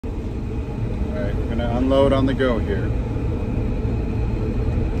gonna unload on the go here.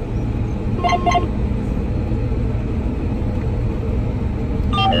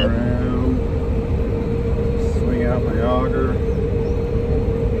 Around, swing out my auger.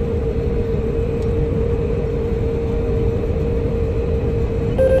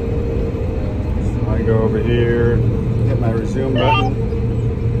 So I go over here, hit my resume button,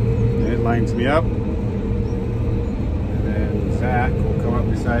 and it lines me up. And then Zach will come up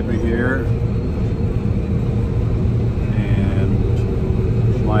beside me here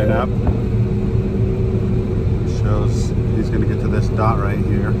and line up. Shows he's going to get to this dot right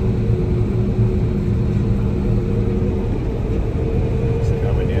here. It's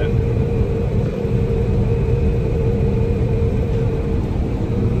coming in.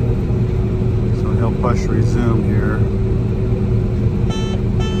 So he'll push resume here.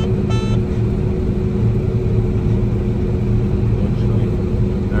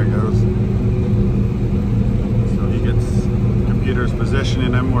 There he goes. So he gets computer's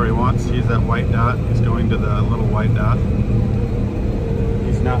positioning him where he wants. He's that white dot. He's going to the little white dot.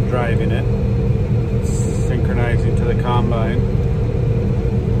 He's not driving it. It's synchronizing to the combine.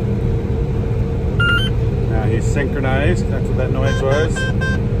 Now he's synchronized. That's what that noise was.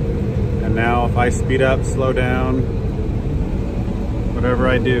 And now if I speed up, slow down, whatever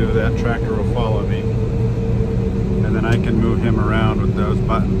I do, that tractor will follow me. And then I can move him around with those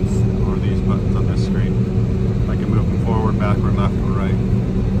buttons, or these buttons on this screen. I can move him forward, backward, left, or right.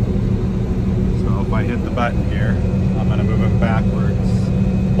 So if I hit the button here, I'm going to move him backwards.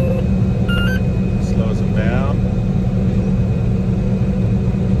 Slows him down.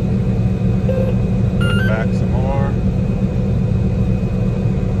 Move back some more.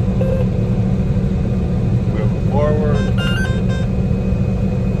 Move him forward.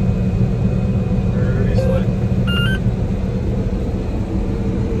 Pretty slick.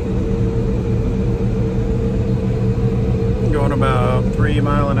 Going about 3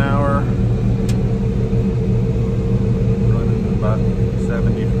 miles an hour. Running about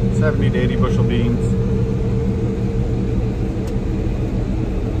 70 to 80 bushel beans.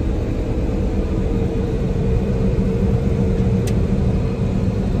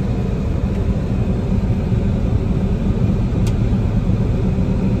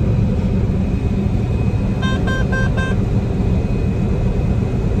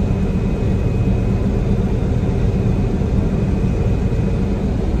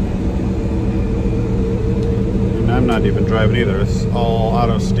 I'm not even driving either. It's all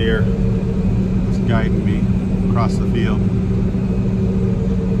auto steer. It's guiding me across the field.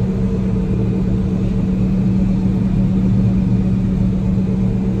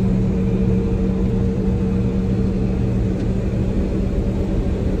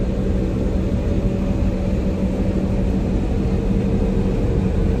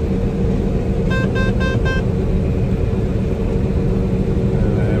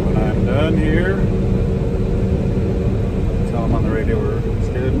 And then when I'm done here, on the radio where it's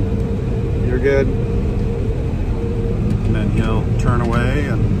good, you're good, and then he'll turn away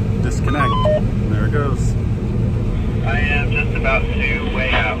and disconnect. And there it goes. I am just about to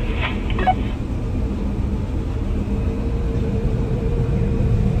weigh